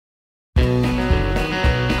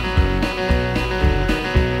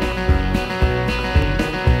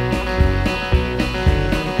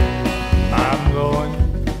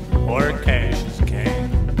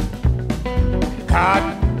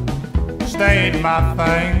ain't my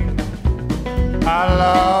thing. I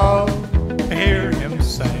love to hear him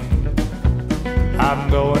sing. I'm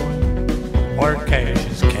going where cash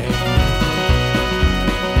is king.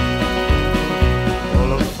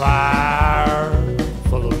 Full of fire,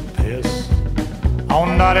 full of piss,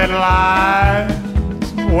 on dotted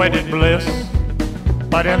lines, wedded bliss.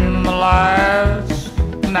 But in the last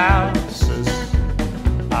analysis,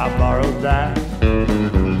 I borrowed that,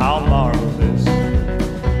 I'll borrow this.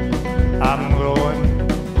 I'm going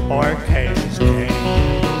where cash is king.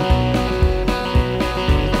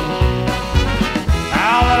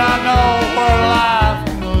 Now that I know where life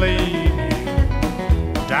can lead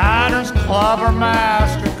you, Diners Club or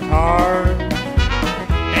MasterCard,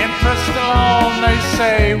 interest alone they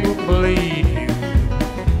say will bleed you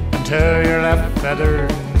until you're left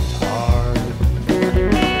feathered and tarred.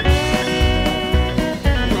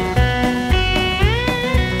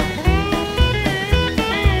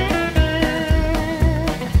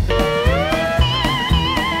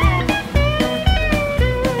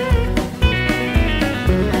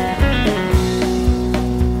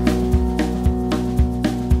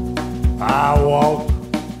 I walk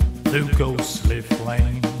through ghostly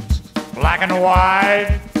flames, black and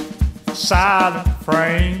white, silent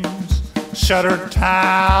frames, shuttered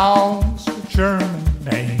towns with German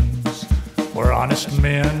names, where honest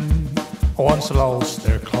men once lost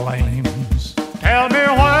their claims. Tell me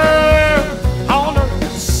where